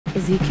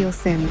Ezekiel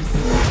Sims.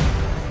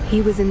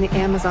 He was in the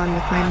Amazon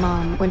with my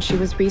mom when she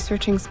was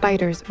researching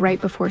spiders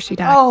right before she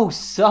died. Oh,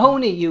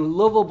 Sony, you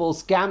lovable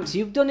scamps,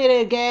 you've done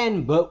it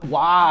again, but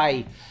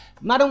why?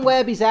 Madam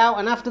Web is out,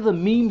 and after the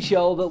meme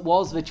show that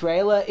was the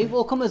trailer, it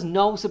will come as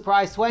no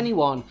surprise to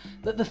anyone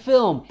that the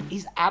film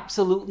is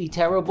absolutely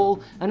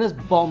terrible and has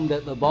bombed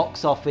at the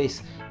box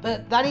office.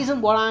 But that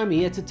isn't what I'm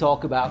here to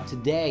talk about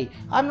today.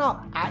 I've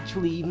not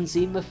actually even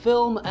seen the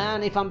film,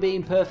 and if I'm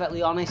being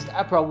perfectly honest,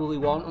 I probably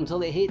won't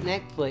until it hit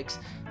Netflix.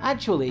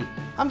 Actually,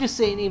 I'm just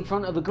sitting in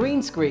front of a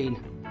green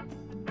screen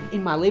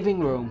in my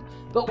living room.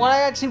 But what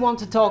I actually want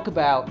to talk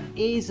about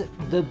is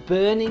the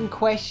burning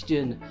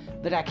question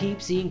that I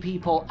keep seeing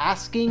people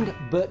asking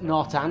but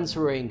not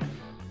answering.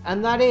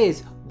 And that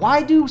is,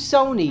 why do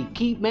Sony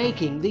keep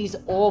making these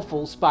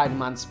awful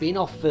Spider-Man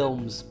spin-off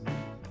films?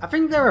 I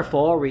think there are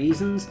 4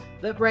 reasons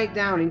that break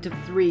down into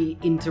 3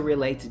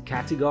 interrelated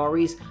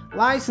categories: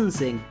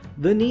 licensing,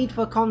 the need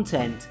for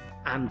content,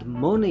 and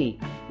money.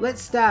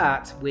 Let's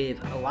start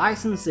with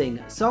licensing.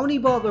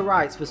 Sony bought the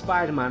rights for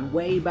Spider-Man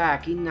way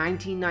back in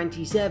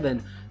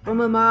 1997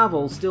 from a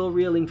Marvel still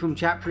reeling from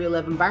Chapter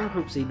 11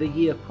 bankruptcy the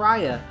year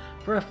prior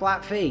for a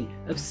flat fee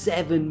of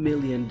 $7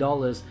 million.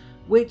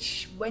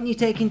 Which, when you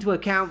take into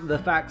account the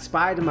fact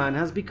Spider-Man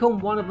has become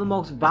one of the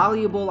most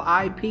valuable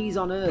IPs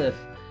on Earth,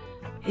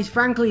 is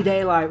frankly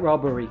daylight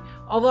robbery.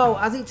 Although,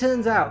 as it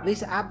turns out,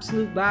 this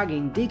absolute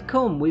bagging did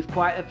come with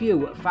quite a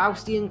few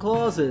Faustian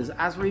clauses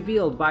as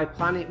revealed by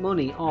Planet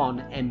Money on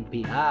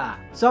NPR.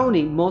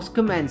 Sony must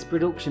commence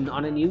production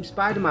on a new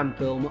Spider-Man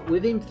film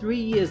within 3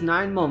 years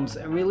 9 months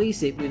and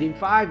release it within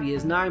 5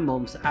 years 9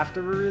 months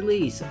after the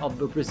release of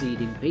the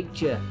preceding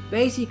picture.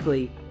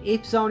 Basically,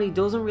 if Sony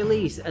doesn't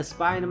release a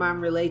Spider-Man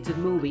related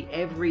movie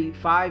every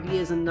 5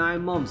 years and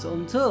 9 months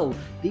until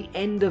the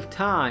end of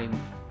time,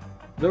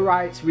 the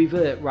rights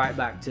revert right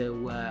back to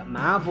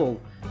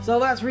Marvel. So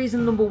that's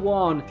reason number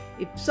 1.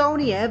 If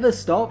Sony ever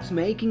stops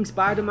making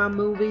Spider-Man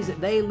movies,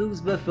 they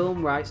lose the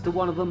film rights to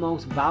one of the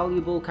most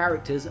valuable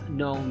characters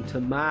known to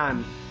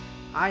man.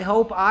 I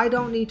hope I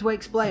don't need to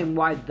explain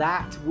why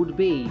that would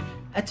be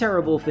a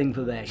terrible thing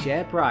for their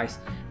share price.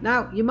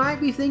 Now, you might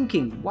be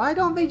thinking, why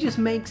don't they just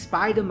make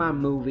Spider-Man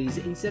movies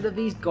instead of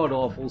these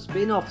god-awful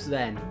spin-offs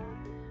then?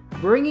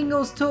 Bringing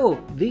us to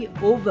the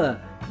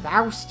other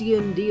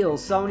Faustian deal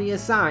Sony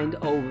has signed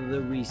over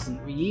the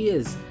recent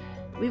years.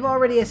 We've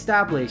already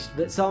established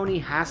that Sony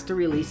has to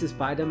release a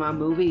Spider-Man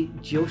movie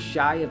just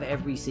shy of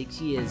every 6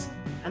 years,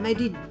 and they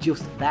did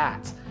just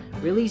that,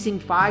 releasing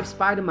 5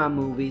 Spider-Man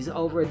movies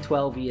over a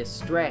 12-year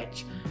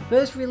stretch,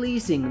 first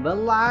releasing the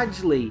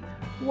largely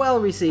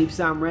well-received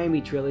Sam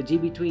Raimi trilogy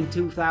between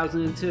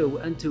 2002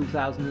 and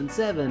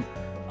 2007,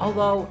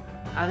 although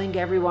I think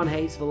everyone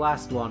hates the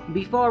last one,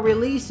 before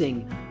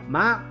releasing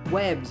Mark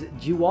Webb's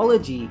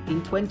duology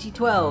in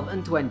 2012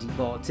 and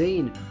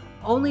 2014.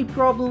 Only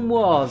problem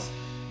was,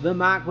 the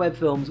Mark Webb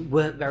films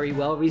weren't very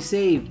well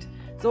received,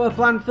 so a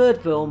planned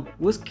 3rd film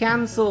was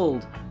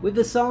cancelled, with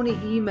the Sony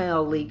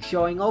email leak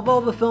showing although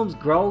the films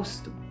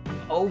grossed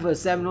over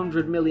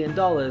 $700 million,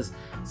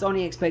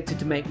 Sony expected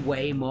to make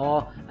way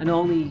more and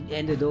only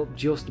ended up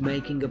just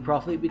making a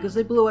profit because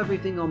they blew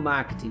everything on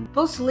marketing,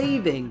 thus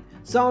leaving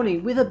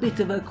Sony with a bit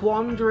of a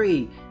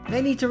quandary.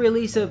 They need to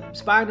release a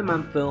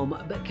Spider-Man film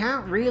but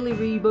can't really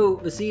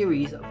reboot the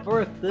series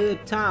for a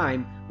 3rd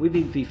time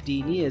within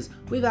 15 years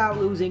without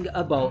losing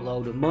a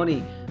boatload of money,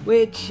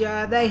 which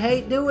they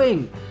hate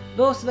doing.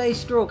 Thus they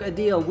struck a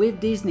deal with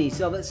Disney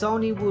so that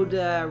Sony would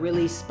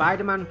release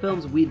Spider-Man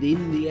films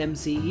within the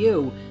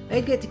MCU.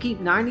 They'd get to keep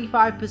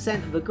 95%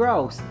 of the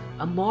gross,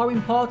 and more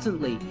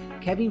importantly,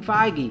 Kevin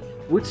Feige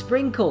would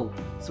sprinkle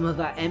some of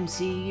that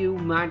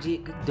MCU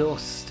magic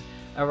dust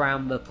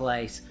around the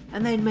place,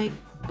 and they'd make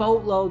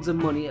boatloads of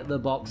money at the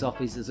box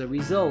office as a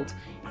result.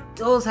 It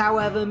does,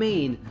 however,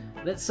 mean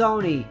that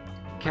Sony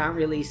can't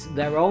release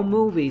their own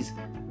movies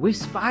with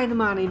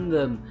Spider-Man in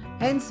them.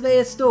 Hence they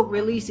are stuck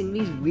releasing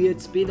these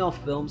weird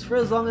spin-off films for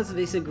as long as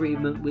this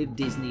agreement with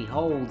Disney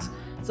holds.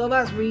 So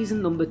that's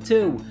reason number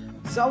 2.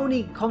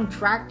 Sony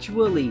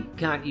contractually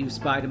can't use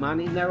Spider-Man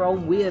in their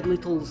own weird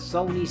little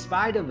Sony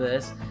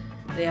Spider-Verse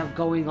they have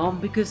going on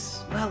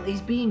because, well,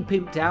 he's being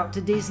pimped out to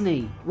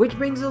Disney. Which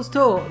brings us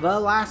to the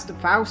last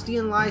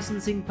Faustian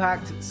licensing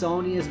pact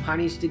Sony has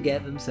managed to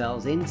get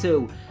themselves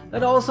into,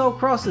 that also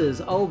crosses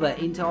over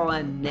into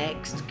our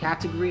next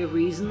category of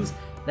reasons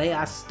they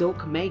are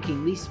stuck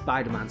making these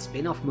Spider-Man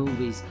spin-off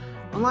movies.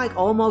 Unlike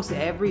almost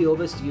every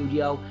other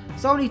studio,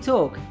 Sony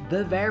took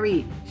the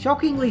very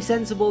shockingly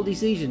sensible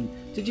decision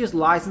to just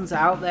license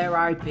out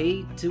their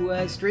IP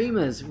to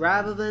streamers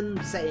rather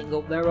than setting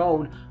up their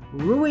own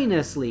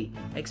ruinously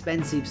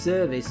expensive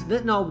service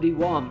that nobody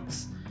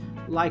wants,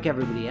 like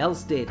everybody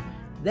else did.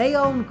 They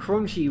own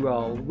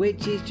Crunchyroll,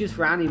 which is just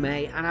for anime,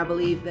 and I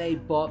believe they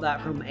bought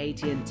that from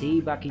AT&T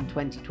back in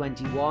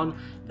 2021,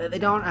 but they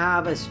don't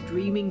have a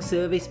streaming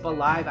service for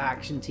live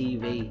action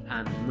TV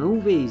and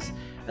movies.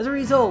 As a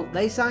result,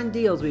 they signed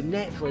deals with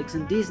Netflix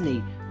and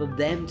Disney for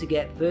them to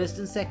get first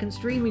and second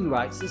streaming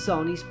rights to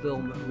Sony's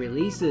film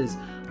releases.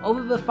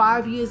 Over the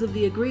 5 years of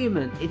the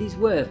agreement, it is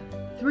worth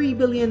 $3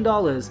 billion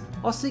or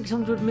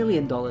 $600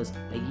 million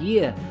a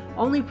year.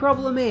 Only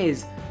problem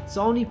is,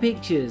 Sony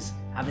Pictures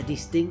have a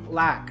distinct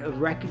lack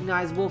of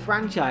recognizable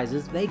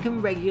franchises they can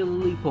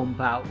regularly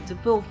pump out to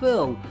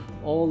fulfill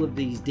all of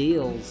these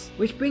deals.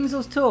 Which brings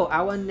us to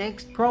our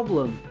next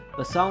problem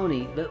for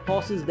Sony that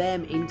forces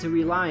them into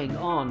relying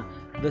on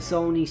the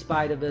Sony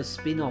Spider-Verse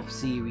spin-off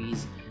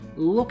series.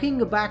 Looking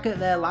back at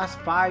their last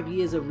 5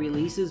 years of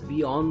releases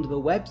beyond the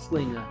web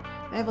slinger,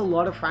 they have a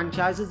lot of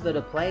franchises that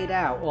are played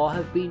out or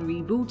have been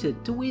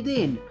rebooted to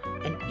within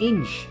an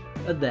inch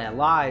of their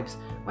lives.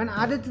 When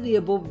added to the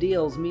above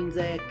deals means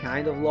they're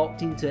kind of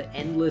locked into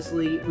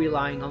endlessly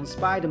relying on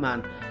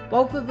Spider-Man,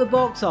 both at the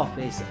box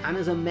office and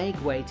as a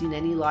make weight in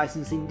any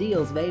licensing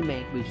deals they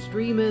make with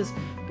streamers,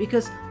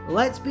 because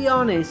let's be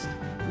honest,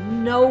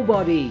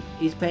 nobody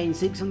is paying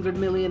 $600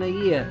 million a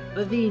year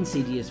for the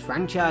Insidious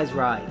franchise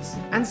rights.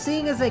 And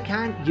seeing as they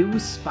can't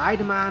use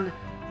Spider-Man,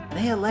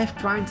 they are left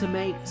trying to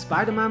make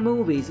Spider-Man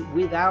movies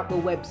without the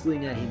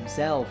web-slinger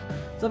himself.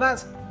 So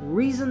that's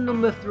reason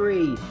number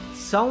 3.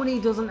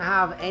 Sony doesn't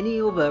have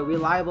any other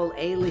reliable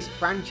A-list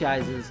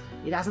franchises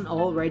it hasn't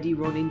already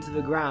run into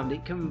the ground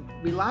it can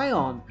rely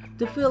on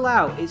to fill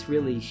out its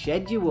release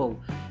schedule.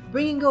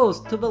 Bringing us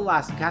to the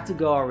last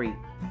category,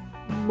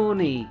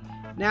 money.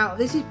 Now,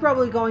 this is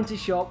probably going to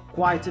shock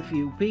quite a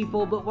few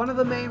people, but one of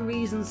the main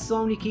reasons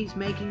Sony keeps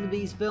making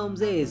these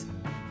films is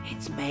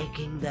it's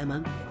making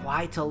them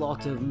quite a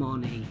lot of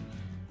money.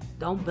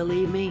 Don't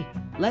believe me?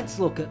 Let's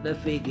look at the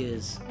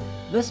figures.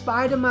 The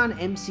Spider-Man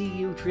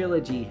MCU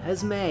trilogy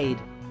has made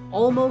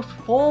almost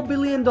 $4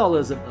 billion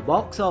at the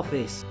box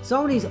office.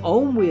 Sony's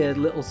own weird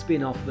little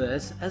spin-off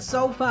verse has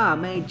so far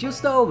made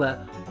just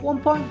over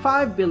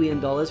 $1.5 billion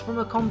from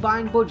a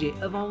combined budget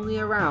of only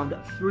around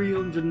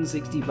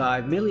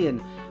 $365 million,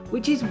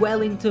 which is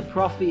well into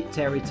profit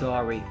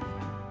territory.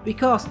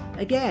 Because,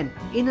 again,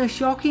 in a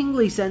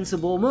shockingly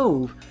sensible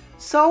move,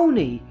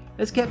 Sony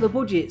has kept the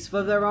budgets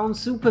for their own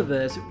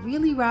Superverse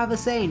really rather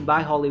sane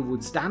by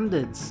Hollywood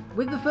standards,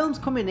 with the films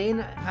coming in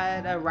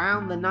at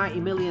around the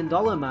 $90 million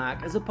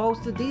mark as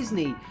opposed to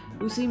Disney,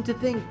 who seem to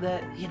think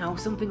that,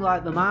 something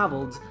like the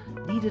Marvels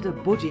needed a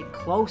budget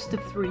close to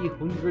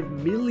 $300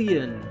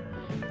 million.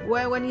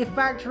 Where when you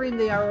factor in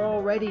they are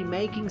already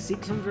making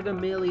 $600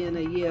 million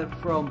a year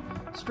from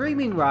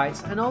streaming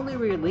rights and only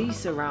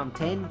release around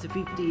 10 to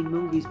 15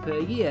 movies per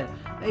year,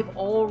 they've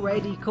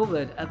already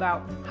covered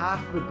about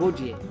half the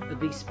budget of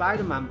these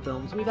Spider-Man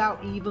films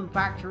without even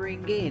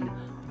factoring in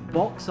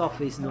box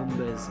office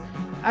numbers.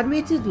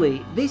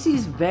 Admittedly, this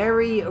is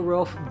very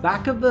rough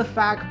back of the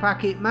fag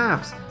packet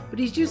maths, but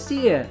it's just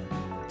here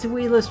to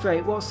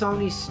illustrate what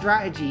Sony's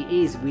strategy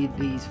is with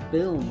these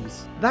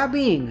films. That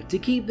being to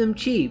keep them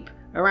cheap,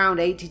 around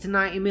 80 to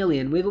 90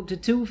 million with up to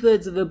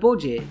 2/3 of the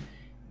budget,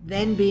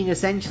 then being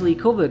essentially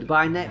covered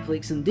by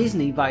Netflix and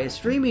Disney via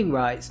streaming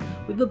rights,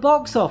 with the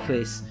box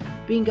office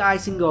being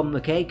icing on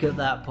the cake at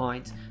that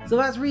point. So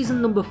that's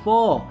reason number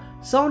 4.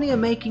 Sony are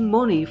making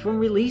money from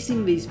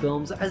releasing these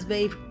films as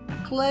they've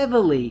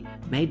cleverly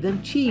made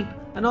them cheap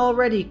and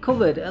already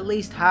covered at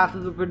least half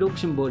of the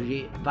production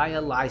budget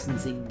via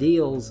licensing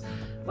deals.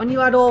 When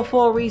you add all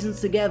 4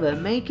 reasons together,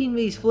 making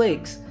these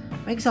flicks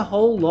makes a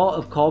whole lot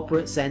of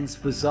corporate sense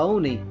for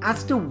Sony.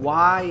 As to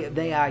why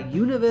they are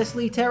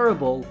universally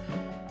terrible,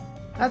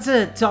 that's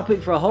a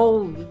topic for a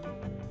whole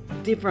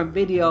different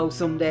video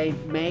someday,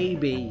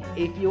 maybe.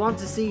 If you want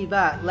to see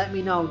that, let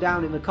me know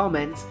down in the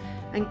comments,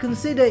 and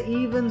consider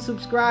even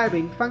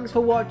subscribing. Thanks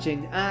for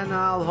watching, and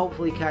I'll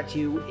hopefully catch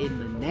you in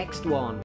the next one.